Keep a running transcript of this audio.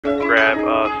Grab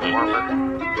some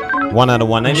armor. 1 out of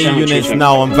 1. Any units?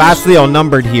 No, I'm vastly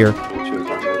outnumbered here.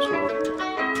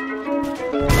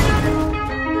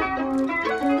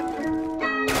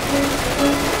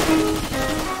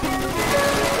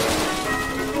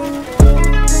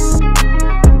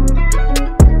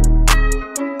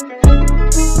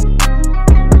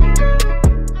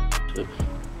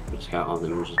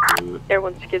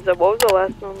 Everyone skids up. What was the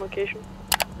last known location?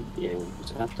 Yeah,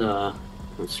 it's got the,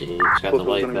 let's see, it's got the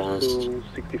light vest,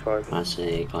 65. Class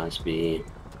A, Class B,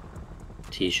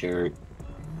 T-shirt,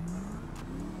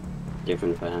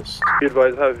 different vest. Be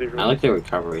advised, I like the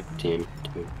recovery team,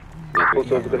 too.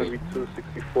 Also, it's gonna be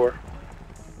 264.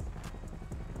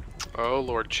 Oh,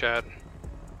 Lord Chad.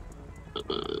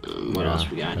 What else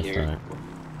we got here?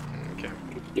 Okay.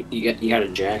 You got a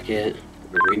jacket,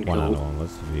 a green 1 out of coat. 1.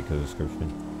 What's the vehicle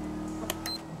description?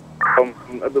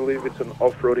 I believe it's an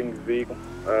off-roading vehicle,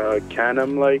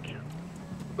 Can-Am like.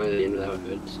 By the end of that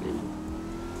hood,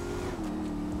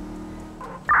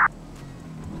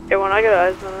 Everyone, I got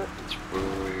eyes on it. it's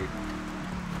forward.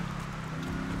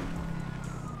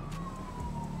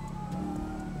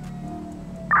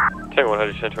 Tango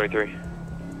 123.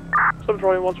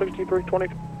 720, 163, 20.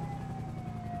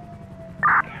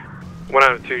 1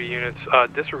 out of 2 units.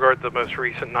 Disregard the most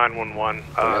recent 911.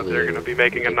 They're going to be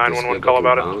making a 911 call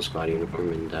about it. Bomb squad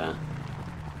uniform and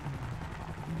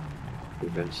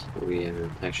because we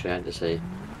actually had to say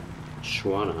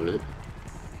S.W.A.T on it.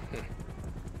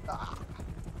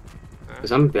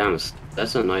 Because I'm gonna be honest,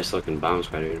 that's a nice looking bomb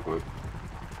squad uniform.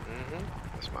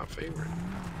 That's my favorite.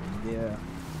 Yeah.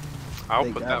 I'll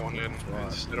They put got that one bomb in squad.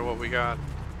 instead of what we got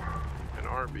in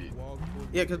RB.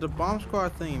 Yeah, because the bomb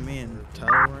squad thing, me and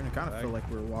Tyler were in, it kind of felt like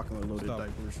we were walking with loaded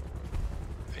diapers.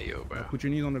 Hey, yo, bro. Put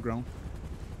your knees on the ground.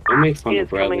 Don't make fun of Units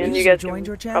coming in. Bradley. You guys Joined can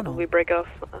your channel. probably break off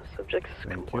subjects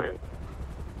compliant.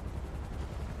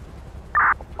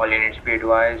 All units be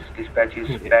advised, dispatch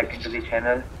is back into the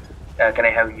channel. Can I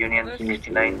have Union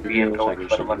 69 be en route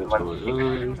for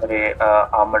 116 for a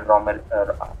armored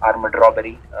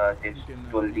robbery? They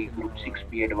told the group 6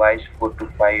 be advised, 4 to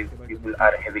 5 people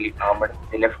are heavily armored.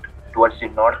 They left towards the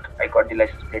north. I got the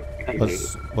license plate.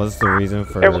 What's the reason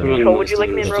for Everyone control, would you like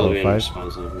me in route? Five?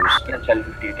 Channel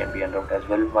 50 can be en route as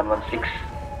well, 116.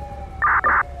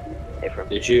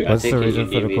 Did you? What's the reason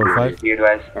for the code 5? Be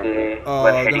advised, they were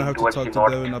I'm heading gonna have to towards talk the to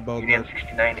north. Devin about Union that.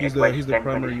 69 He's advised the 10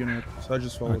 primary minutes. unit, so I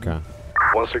just followed Okay. him.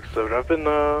 167. I've been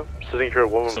sitting here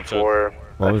at 114.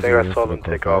 What I was think the I reason saw for them the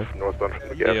code take 5? off northbound from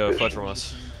the gas He fled station. from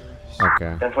us.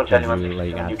 Okay. Then for Did Charlie you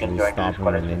like 167, you can actually join stop this him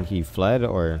call and as then well. he fled,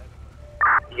 or?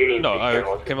 No, I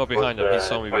came up behind him. He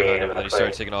saw me behind him, and then he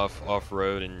started taking off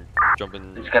road and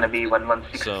jumping. It's gonna be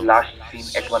 116 some last seen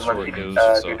at short 116. news,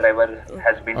 The driver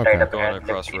has been Okay. tied up Going and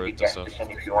across left in the road to gas stuff.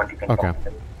 station. If you want, you can Okay. talk to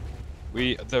them.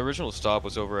 The original stop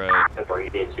was over at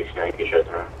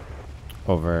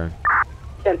Over.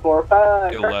 10-4,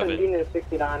 11. Union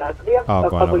 69. We have Oh, a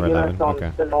going couple over units 11, on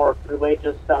okay. the north freeway,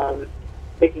 just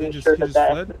making He just sure that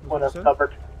fled? one Is is that?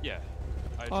 covered. Yeah.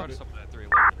 I tried to stop at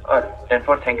 311.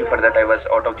 10-4, thank you for that. I was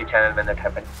out of the channel when that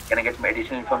happened. Can I get some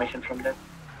additional information from them?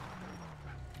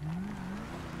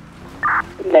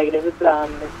 Negative. It's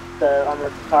the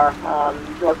armored car.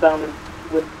 Northbound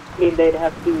would mean they'd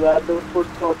have to go towards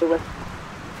north away.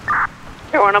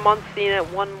 Everyone, I'm on scene at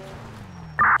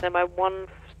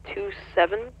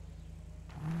 127.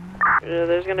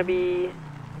 There's gonna be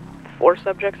 4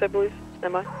 subjects, I believe.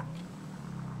 Am I?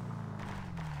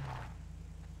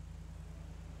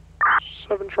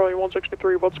 7 Charlie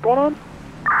 163. What's going on?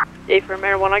 Hey, for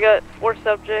Mayor 1, I got 4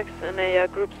 subjects in a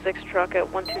Group 6 truck at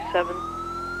 127.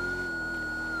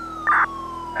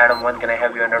 Adam 1, can I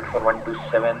have you en route for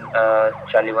 127?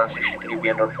 Charlie 163 be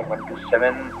en route for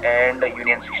 127, and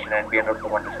Union 69 be en route for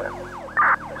 127.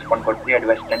 That's one code 3,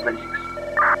 advised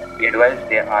 1026. Be advised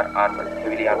they are armored,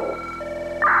 heavily armored.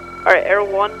 Alright, Air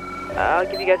 1, I'll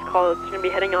give you guys a call. It's gonna be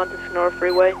heading onto Sonora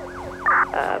Freeway,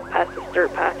 past this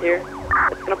dirt path here.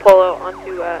 It's gonna pull out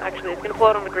onto, actually, it's gonna pull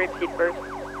out on the Grapeseed first.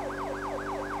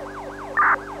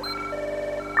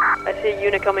 I see a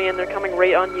unit coming in, they're coming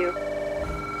right on you.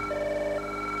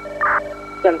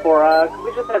 10-4, could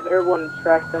we just have Airborne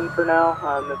track them for now,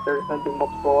 if there's going to be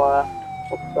multiple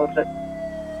subjects?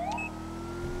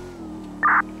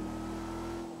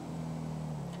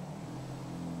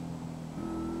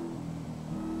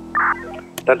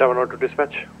 Delta 102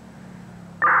 dispatch.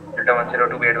 Delta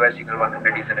 102 be advised, signal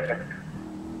 100 is in effect.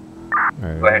 Alright, Go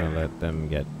we're ahead. gonna let them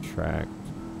get tracked.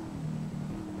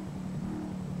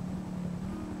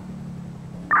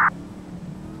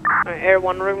 Alright, Air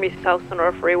 1, we're gonna be South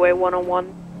Sonora Freeway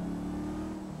 101.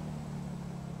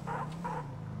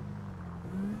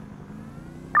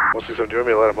 167, do you want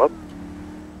me to let him up?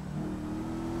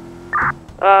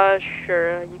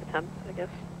 Sure, you can attempt, I guess.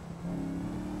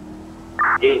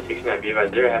 Unit 69, be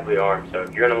advised, they're heavily armed, so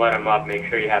if you're gonna let them up, make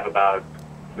sure you have about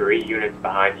 3 units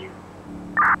behind you.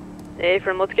 Hey,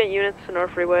 firm, let's get units to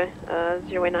North Freeway.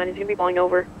 089, he's gonna be falling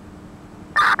over.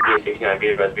 Unit 69, be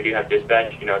advised, we do have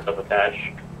dispatch, you know,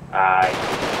 self-attached.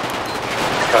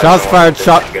 Shots fired,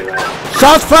 shots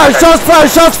fired, shots fired,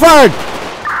 shots fired!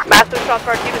 Massive shots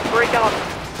fired, units break off.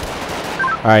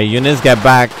 Alright, units get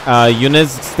back.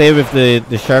 Units stay with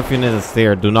the sheriff unit that's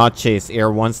there. Do not chase. Air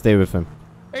 1, stay with him.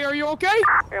 Hey, are you okay?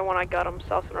 Air 1, I got him.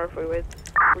 South and North Freeway,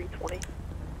 320.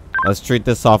 Let's treat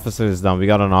this officer as down. We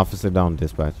got an officer down,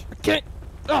 dispatch. Okay.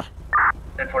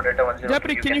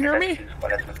 Deputy, can you hear me?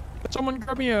 Someone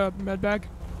grab me a med bag.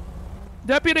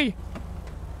 Deputy!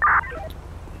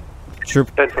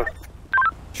 Trooper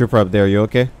up there, you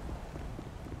okay?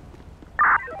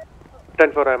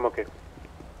 10-4, I'm okay.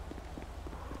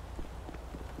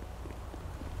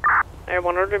 Air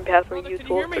 100 passing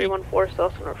U-12 314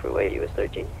 South and North Freeway, US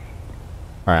 13.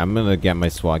 Alright, I'm gonna get my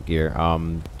SWAT gear.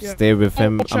 Yeah. Stay with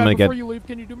him. Chad, I'm gonna before get you leave,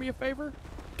 can you do me a favor?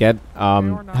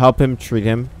 help him treat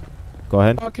him. Go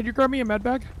ahead. Could you grab me a med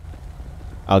bag?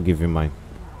 I'll give you mine.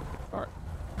 Alright.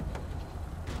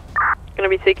 Gonna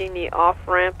be taking the off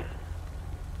ramp.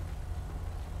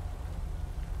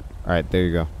 Alright, there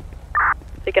you go.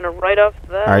 Taking a right off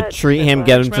that. Alright, treat him,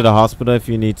 get him to the hospital if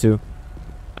you need to.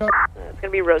 It's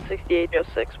gonna be road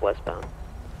 6806 westbound.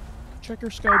 Check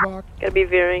your skybox. Gonna be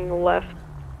veering left.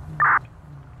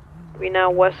 We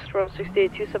now west road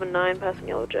 68279 passing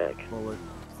Yellow Jack. Forward.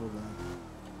 Full back.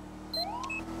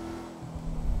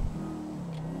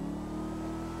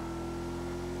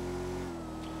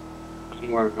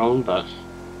 Where we're going, but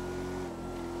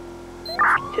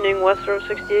Continuing west road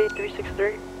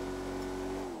 68363.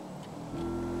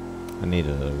 I need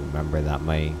to remember that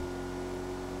my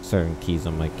certain keys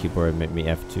on my keyboard make me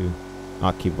F2.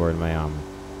 Not keyboard, my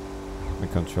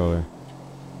controller.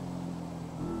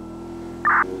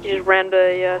 You just rammed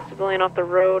a civilian off the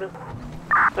road.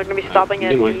 They're gonna be stopping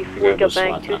at the Fleeca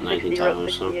Bank 260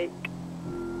 road 68.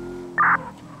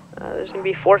 There's gonna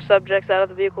be 4 subjects out of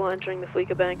the vehicle entering the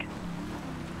Fleeca Bank.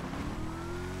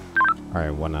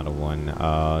 Alright, 1 out of 1.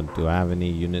 Do I have any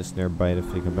units nearby the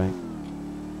Fleeca Bank?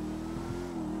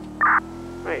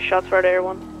 Alright, shots fired Air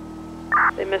 1.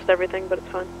 They missed everything, but it's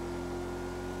fine.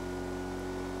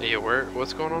 Yeah,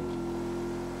 what's going on?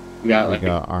 we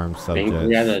got armed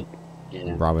subjects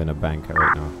robbing a bank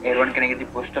right now. Everyone, can I get the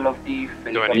postal of the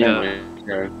Do I need yeah,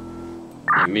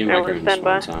 me and Mike are in stand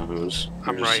by. house.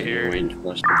 I'm right here. Waiting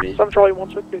for us to be. Central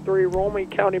 163, Romy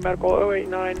County Medical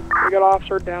 089. We got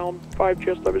officer down. 5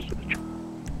 GSWs to the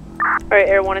Alright,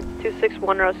 Air 1, it's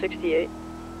 261 route 68.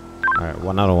 Alright,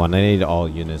 1 out of 1. I need all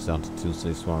units down to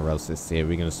 261 Route 68.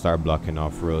 We're gonna start blocking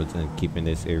off roads and keeping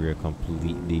this area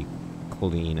completely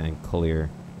clean and clear.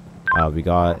 We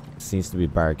got seems to be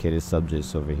barricaded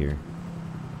subjects over here.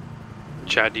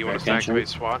 Chad, do you want us to activate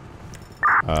SWAT?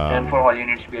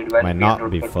 Might not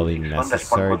be fully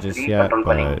necessary just yet,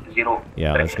 but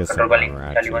yeah, let's get some armor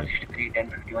actually.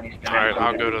 Alright,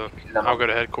 I'll go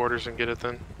to headquarters and get it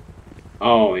then.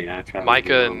 Oh yeah,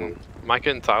 Micah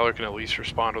and Tyler can at least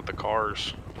respond with the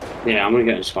cars. Yeah, I'm gonna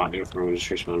get a SWAT uniform and just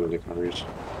respond with the cars.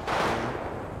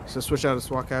 So switch out of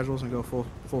SWAT casuals and go full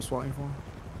SWAT uniform.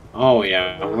 Oh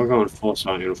yeah, we're going full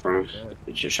SWAT uniform.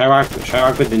 Should I rock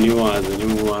with the new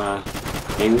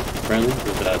thing, friendly,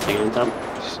 with the thing on top?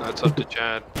 That's up to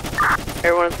Chad.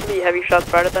 Everyone's gonna be heavy shots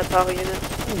fired at that Tahoe unit.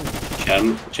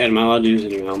 Chad, am I allowed to use the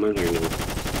new helmet or no?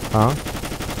 Huh?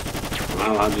 Am I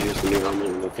allowed to use the new helmet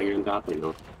with the thing on top or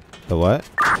no? The what?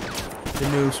 The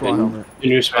new SWAT helmet. The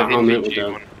new SWAT helmet with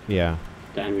the... Yeah.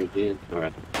 The NVG,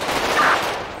 alright.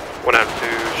 1 out of 2,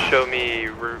 show me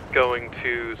we're going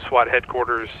to SWAT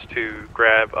headquarters to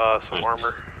grab some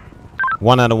armor.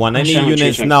 1 out of 1. I need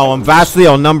units now. I'm vastly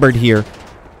outnumbered here.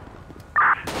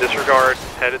 Disregard,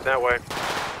 headed that way.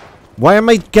 Why am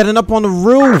I getting up on the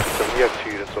roof? We have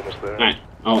 2 units almost there. Alright.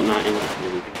 Oh, not in.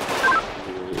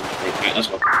 Alright, let's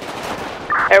go.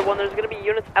 Everyone, there's gonna be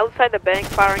units outside the bank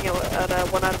firing at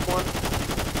 1 out of 1.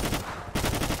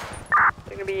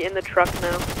 They're gonna be in the truck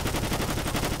now.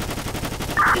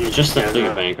 It's just the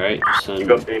Fleeca Bank, right? Just a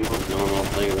normal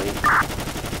Fleeca Bank.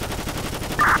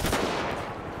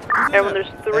 Everyone, there's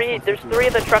 3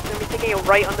 of the trucks gonna be taking a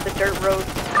right onto the dirt road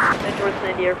and towards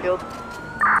Sandy Airfield.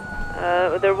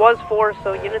 There was 4,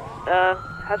 so units,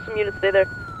 have some units stay there.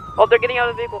 Oh, they're getting out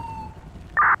of the vehicle.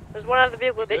 There's 1 out of the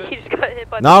vehicle. He just got hit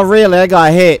by. Not really. I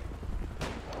got hit.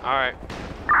 Alright.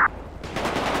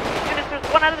 Units, there's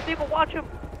 1 out of the vehicle. Watch him.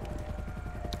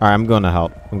 Alright, I'm going to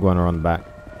help. I'm going around the back.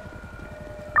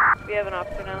 We have an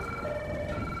officer now.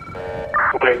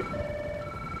 Okay.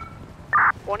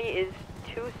 20 is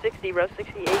 260, row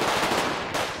 68.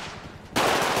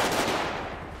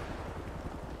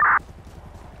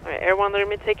 Alright, Air 1, they're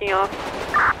going to be taking off.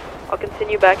 I'll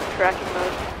continue back to tracking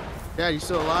mode. Yeah, you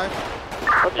still alive?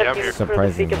 I'll check units for the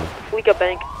Fleeka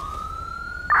Bank.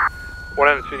 1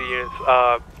 out of 2 units,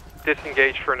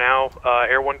 disengage for now.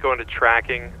 Air 1 go into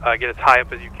tracking. Get as high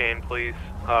up as you can, please.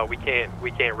 We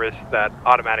can't risk that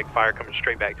automatic fire coming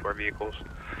straight back to our vehicles.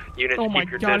 Units, keep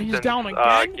your distance. He's down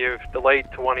again. Give delayed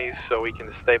 20s so we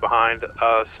can stay behind.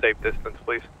 Safe distance,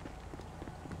 please.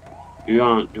 You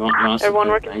want Everyone,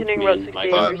 we're continuing road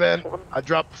 68. Fine, man. I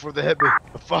dropped before they hit me.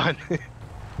 I'm fine.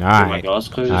 Alright.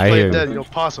 I hear you. Dead, you know,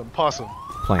 possum.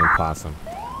 Playing possum.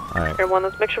 Alright. Everyone,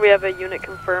 let's make sure we have a unit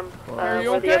confirmed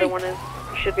where the other one is.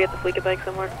 We should be at the Fleeka Bank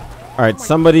somewhere. Alright,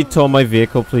 somebody tow my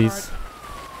vehicle, please.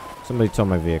 Somebody tow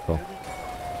my vehicle.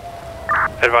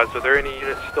 Advise, are there any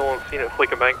units still on scene at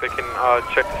Fleeka Bank that can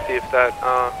check to see if that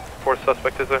fourth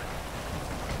suspect is there?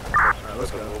 Alright,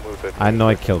 let's go. I know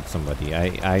I killed somebody.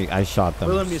 I shot them.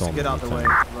 Willem needs so to get out the way.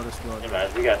 times. Let us go.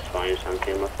 Guys, we got spines on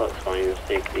team. Let's let spines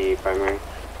take the primary.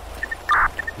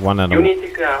 1 out of You need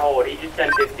 6 on hold. He just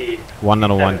sent 50. 1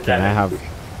 out of 1.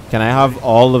 Can I have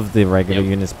all of the regular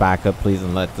units back up, please,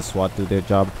 and let the SWAT do their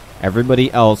job?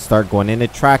 Everybody else start going into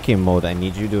tracking mode. I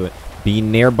need you to be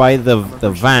nearby the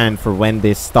van for when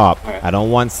they stop. I don't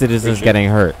want citizens getting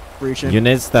hurt.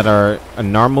 Units that are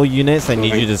normal units, I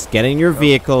need you to just get in your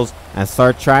vehicles and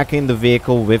start tracking the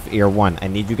vehicle with Air 1. I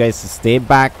need you guys to stay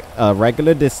back a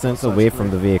regular distance away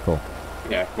from the vehicle.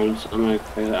 Yeah, I'm gonna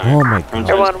clear that. Oh my god.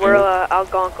 Air 1, we're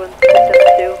Algonquin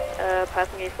 672,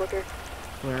 passing Ace Liquor.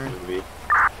 Clearing.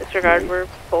 Disregard, we're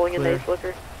pulling in Ace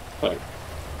Liquor.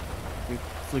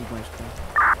 Fleeka Bank's clear.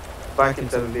 Back in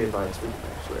 7B advice.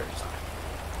 Swear.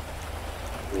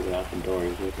 We got out the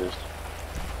doors with this.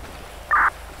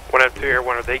 1 out of 2, Air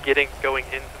 1, are they going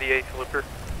into the Ace Looper?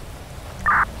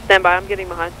 Stand by, I'm getting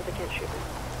behind so they can't shoot me.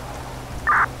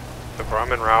 So far,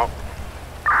 I'm en route.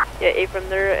 Yeah, A-From,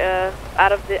 they're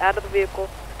out of the vehicle.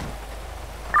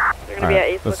 They're gonna be at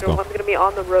Ace Liquor. One's gonna be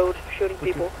on the road shooting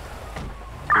people.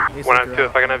 1 out of 2,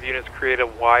 if I can have units create a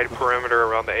wide perimeter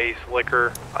around the Ace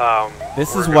Liquor.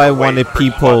 This is why I wanted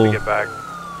people. To get back.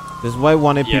 This is why I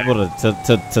wanted people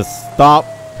to stop,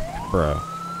 bro.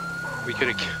 We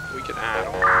could add.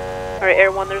 All right,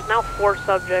 Air 1. There's now 4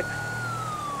 subjects.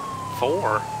 4.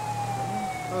 Oh,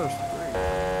 there's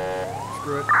 3.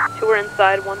 Screw it. 2 are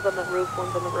inside. 1's on the roof.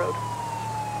 1's on the road.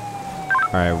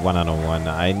 All right, 1 out of 1.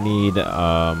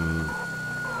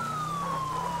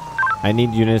 I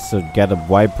need units to get a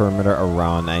wide perimeter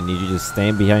around. I need you to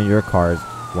stand behind your cars.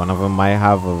 One of them might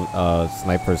have a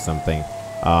sniper or something.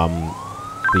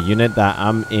 The unit that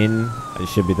I'm in, it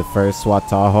should be the first SWAT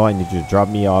Tahoe. I need you to drop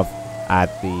me off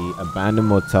at the abandoned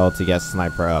motel to get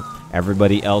sniper up.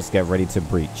 Everybody else get ready to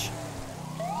breach.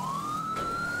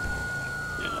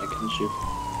 Yeah, I got you.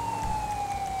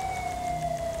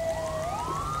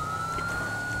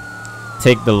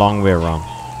 Take the long way around.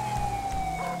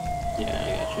 Yeah,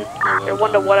 I got you. They're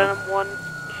 1 to 1 and I'm 1.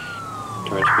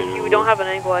 If we don't have an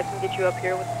angle, I can get you up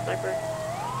here with the sniper.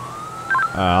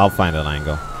 I'll find an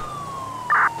angle.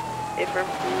 A-Firm.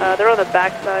 They're on the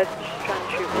back side, just trying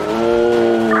to shoot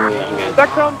me.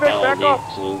 Back down, back up.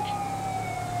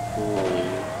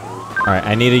 Alright,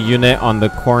 I need a unit on the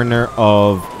corner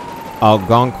of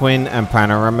Algonquin and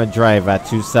Panorama Drive at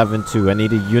 272. I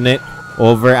need a unit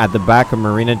over at the back of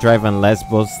Marina Drive and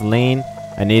Lesbos Lane.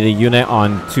 I need a unit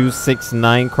on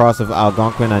 269 cross of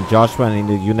Algonquin and Joshua. I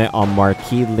need a unit on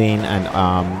Marquis Lane and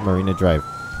Marina Drive.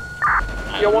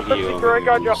 Yeah, 153, I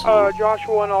got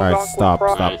Joshua and Algonquin. Alright, stop.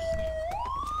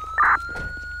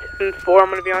 4, I'm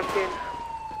gonna be on scene.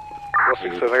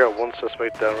 167, I got 1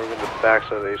 suspect down. We're in the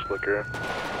backside of the Ace Liquor.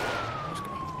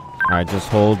 Alright, just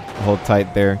hold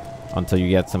tight there until you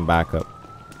get some backup.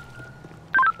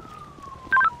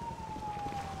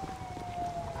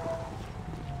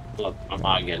 Look, I'm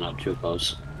not getting up too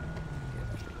close.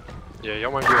 Yeah,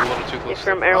 y'all might be a little too close. He's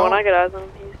from Air 1, I got eyes on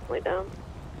him. He's laid down.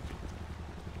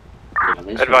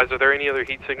 Advise, are there any other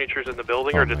heat signatures in the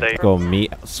building, or did they... Go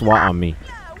SWAT on me.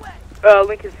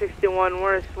 Lincoln 61,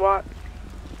 where's SWAT?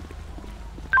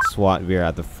 SWAT, we're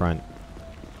at the front.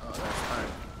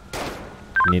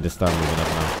 You need to start moving up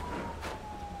now.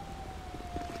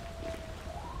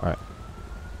 Alright.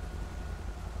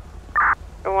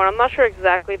 I'm not sure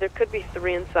exactly. There could be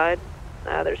 3 inside.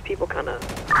 There's people kind of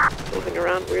moving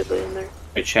around weirdly in there.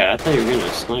 Hey, Chad, I thought you were getting a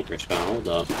sniper spot. Hold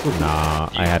up. Nah,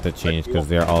 I had to change because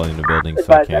they're all in the building,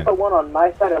 so I can't. That's the one on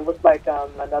my side. It looks like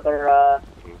another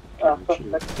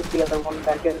suspect took the other one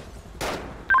back in.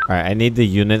 Alright, I need the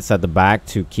units at the back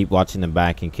to keep watching the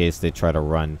back in case they try to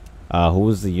run. Who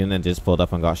was the unit just pulled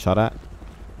up and got shot at?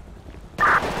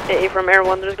 A from Air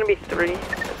 1, there's gonna be 3,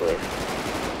 I believe.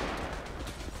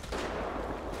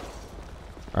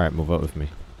 Alright, move up with me.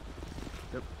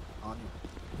 Yep, on you.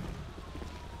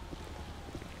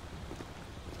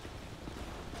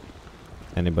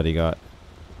 Anybody got...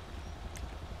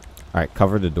 Alright,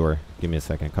 cover the door. Give me a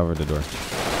second. Cover the door.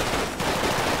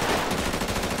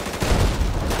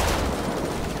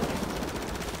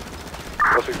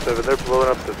 They're blowing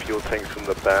up the fuel tanks from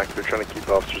the back. They're trying to keep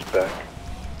officers back.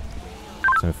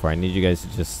 74. I need you guys to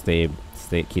just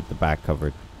keep the back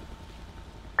covered.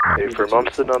 Hey, firm, I'm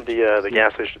sitting on the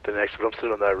gas station at the next, but I'm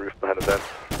sitting on that roof behind the vent.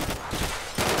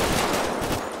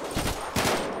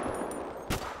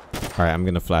 Alright, I'm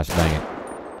gonna flashbang it.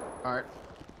 Alright.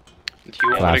 Do you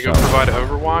want me to go provide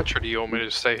Overwatch, or do you want me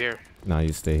to stay here? No,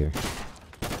 you stay here.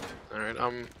 Alright,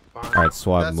 I'm fine. Alright,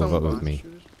 SWAT, move up with me.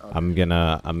 Okay. I'm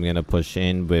gonna push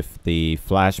in with the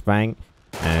flashbang,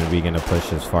 and we're gonna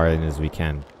push as far in as we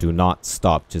can. Do not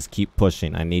stop. Just keep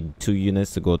pushing. I need 2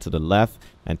 units to go to the left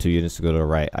and 2 units to go to the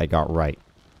right. I got right.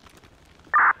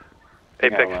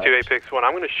 Apex 2, Apex 1.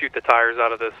 I'm gonna shoot the tires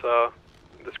out of this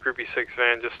this Groupie 6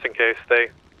 van just in case they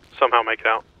somehow make it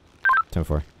out.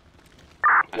 10-4.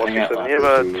 167. You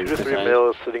have 2 to 3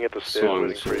 males sitting at the stairs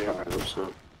waiting for you.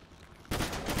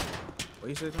 What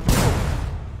you say,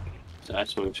 I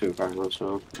swung too far,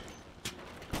 so.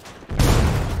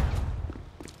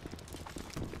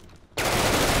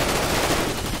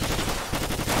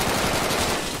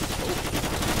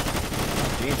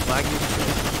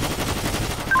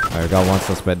 I got 1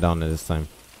 suspect down at this time.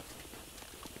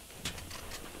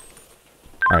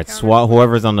 Alright, SWAT,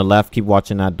 whoever's on the left, keep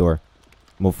watching that door.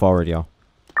 Move forward, y'all.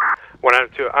 1 out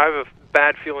of 2. I have a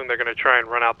bad feeling they're gonna try and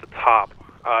run out the top.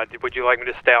 Would you like me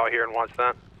to stay out here and watch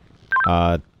that?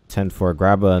 10-4.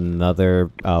 Grab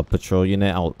another patrol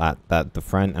unit out at the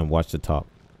front and watch the top.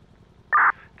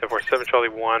 10-4, 7 Charlie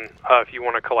 1. If you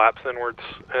want to collapse inwards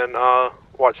and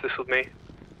watch this with me.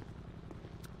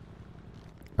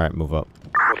 Alright, move up.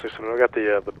 167. I got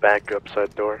the back up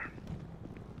side door.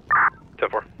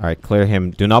 10-4. Alright, clear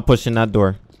him. Do not push in that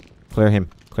door. Clear him.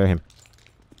 Clear him.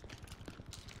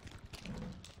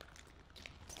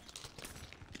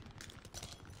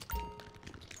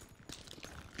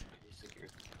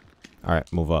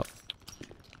 Alright, move up.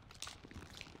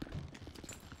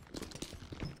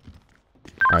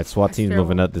 Alright, SWAT team's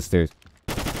moving up the stairs.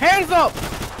 Hands up!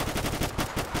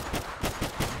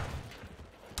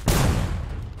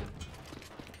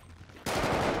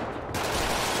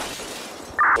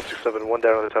 One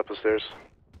down on the top of the stairs.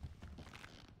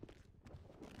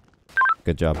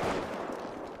 Good job.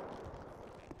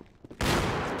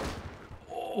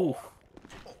 Ooh.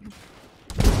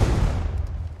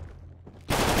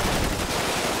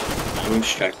 I'm gonna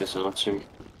extract this officer.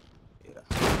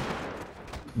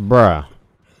 Bruh.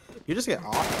 You just get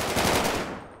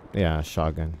off? Yeah,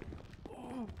 shotgun.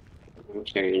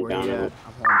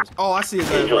 Oh, I see a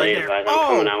guy right there.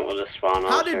 Oh! Out with a spawn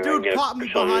How did dude pop me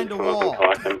behind the wall?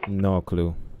 No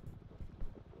clue.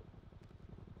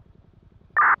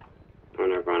 I'm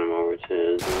gonna run him over to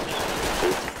his...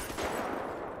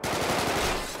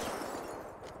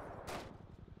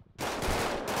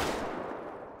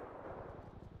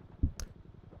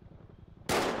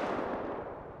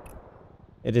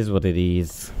 It is what it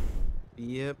is.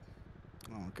 Yep.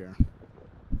 I don't care.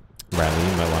 Bradley,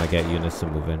 you might want to get units to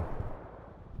move in.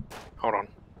 Hold on.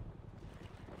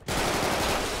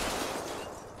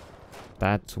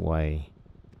 That's why.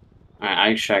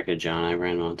 I extracted John. I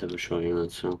ran onto the patrol unit,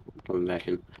 so I'm coming back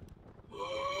in.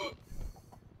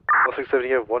 167,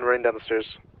 you have 1 running down the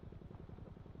stairs.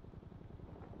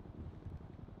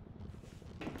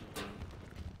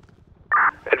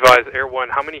 Advise Air 1,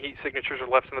 how many heat signatures are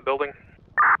left in the building?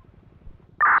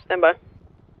 Stand by.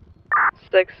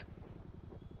 6.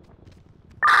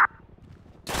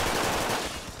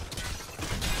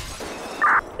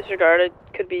 Disregarded.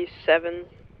 Could be 7.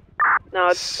 No,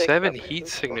 it's 6. 7 heat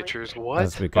signatures. What?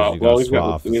 That's because you got SWAT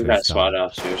officers. We've got SWAT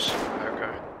officers.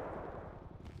 Okay.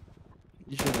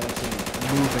 You should have seen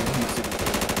moving heat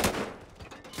signatures.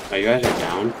 Oh, you guys are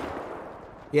down?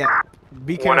 Yeah.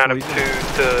 Be careful. 1 out of 2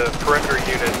 to perimeter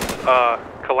units.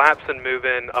 Collapse and move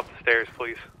in up the stairs,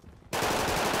 please.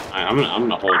 I'm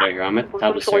gonna hold right here. I'm at the top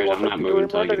of the stairs. I'm not moving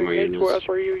until I get more units.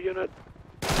 SRU unit.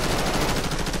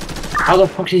 How the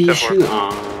fuck did he shoot?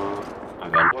 My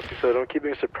bad. Like I said, I'm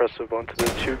keeping suppressive onto the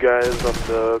 2 guys on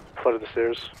the front of the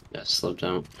stairs. Yeah, slipped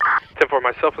out. 10-4,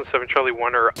 myself and 7 Charlie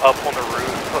 1 are up on the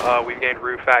roof. We've gained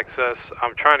roof access.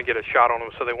 I'm trying to get a shot on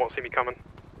them so they won't see me coming.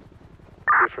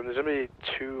 From there's gonna be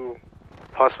 2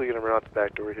 Possibly gonna run out the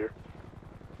back door here.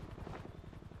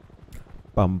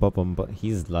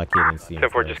 He's lucky I didn't see him.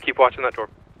 10-4, just keep watching that door.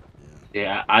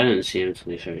 Yeah, I didn't see him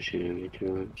until they started shooting me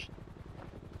too much.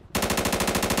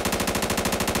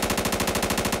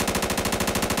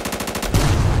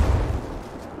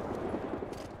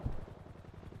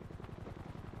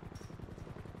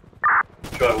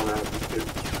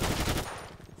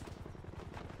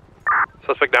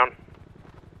 Suspect down.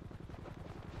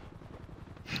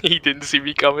 He didn't see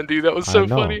me coming, dude. That was so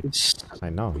funny. I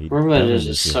know. Roomba is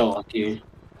just so lucky.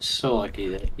 So lucky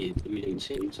that we didn't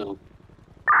see him. So.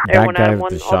 Air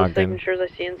 191, all the signatures I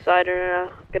see inside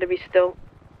are gonna be still.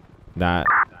 That.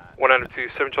 192,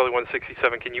 7 Charlie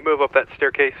 167. Can you move up that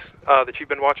staircase that you've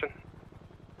been watching?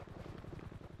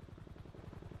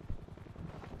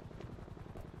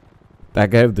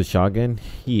 That guy with the shotgun,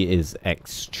 he is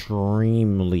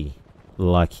extremely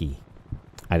lucky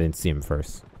I didn't see him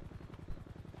first.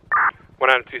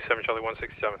 192, 7 Charlie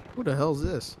 167. Who the hell's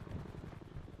this?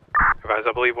 Advise,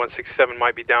 I believe 167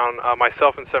 might be down.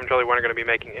 Myself and 7 Charlie 1 are going to be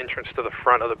making entrance to the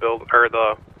front of the build, or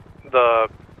the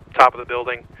top of the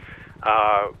building.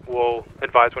 We'll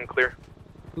advise when clear.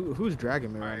 Who's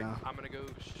dragging me right now? I'm going to go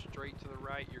straight to the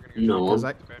right. You're going No.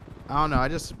 to I don't know. I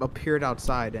just appeared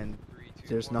outside and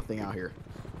there's nothing out here.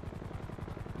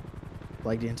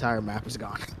 Like the entire map is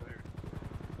gone.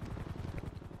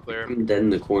 Clear. I'm dead in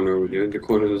the corner over here. The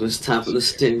corner of this top of the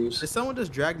stairs. Did someone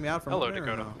just drag me out from Hello, there?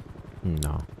 Dakota.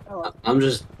 No. I'm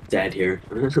just dead here.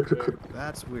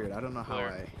 That's weird. I don't know how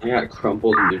I got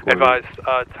crumpled in the corner. Advise,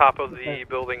 top of the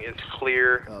building is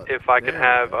clear. If I can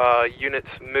have units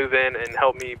move in and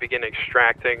help me begin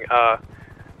extracting.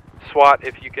 SWAT,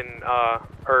 if you can,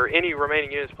 or any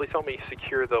remaining units, please help me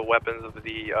secure the weapons of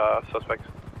the suspects.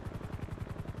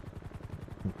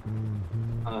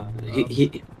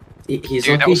 He's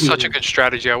Dude, that lucky was such a good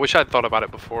strategy. I wish I'd thought about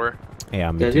it before.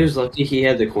 Yeah, that dude's lucky he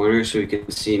had the corner so he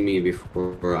could see me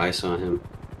before I saw him.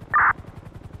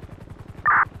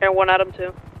 Air 1 Adam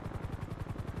 2.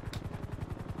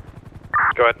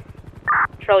 Go ahead.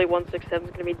 Charlie 167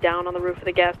 is going to be down on the roof of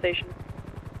the gas station.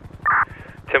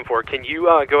 10-4, can you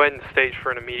go ahead and stage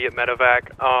for an immediate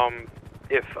medevac?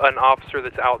 If an officer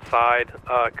that's outside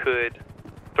could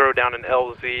throw down an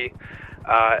LZ.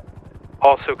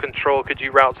 Also, Control, could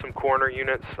you route some coroner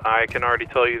units? I can already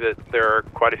tell you that there are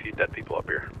quite a few dead people up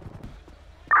here.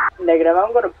 Negative.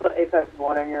 I'm going to put Apex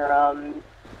 1 in your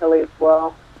heli as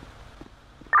well.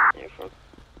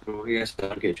 Oh, yes,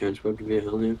 I'll get transport to be a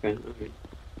heli. Okay.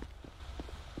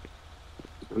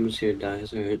 I'm just here to die.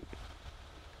 It's alright.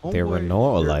 There were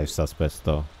no alive suspects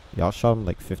though. Y'all shot him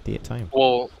like 58 times.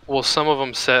 Well, some of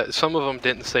them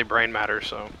didn't say brain matter,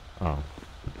 so. Oh.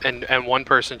 And one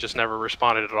person just never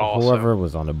responded at all. Whoever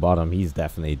was on the bottom, he's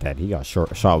definitely dead. He got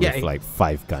shot with like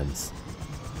 5 guns.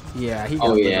 Yeah, he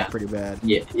got pretty bad.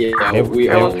 They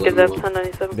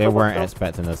weren't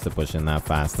expecting us to push in that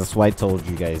fast. That's why I told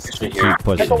you guys to keep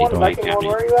pushing. Don't even wait.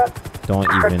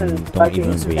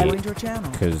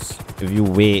 Because if you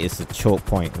wait, it's a choke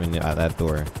point when you're at that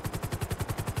door.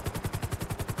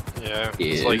 Yeah,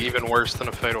 it's like even worse than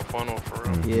a fatal funnel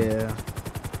for real. Yeah.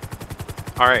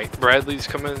 Alright, Bradley's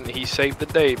coming. He saved the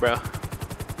day, bro.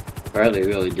 Bradley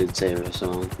really did save us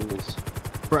all.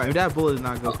 Bro, if that bullet did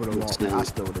not go for the wall, I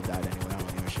still would have died anyway. I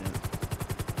don't give a shit.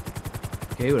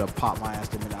 Okay, he would have popped my ass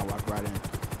the minute I walked right in.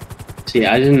 See,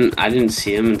 I didn't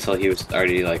see him until he was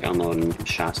already like unloading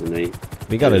shots in me.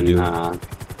 We gotta do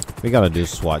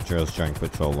SWAT drills during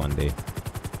patrol one day.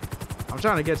 I'm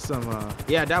trying to get some.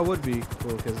 Yeah, that would be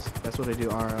cool because that's what they do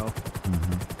RL.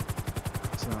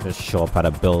 So. Just show up at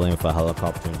a building with a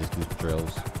helicopter and just do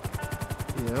drills.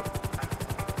 Yep.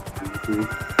 Me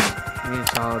and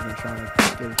Tyler have been trying to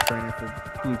get a training for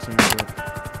blue team.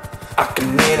 I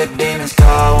can hear the demons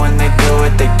call when they do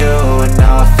what they do, and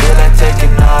now I feel like taking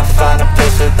off, find a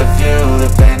place with a view. The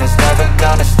pain is never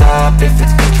gonna stop if it's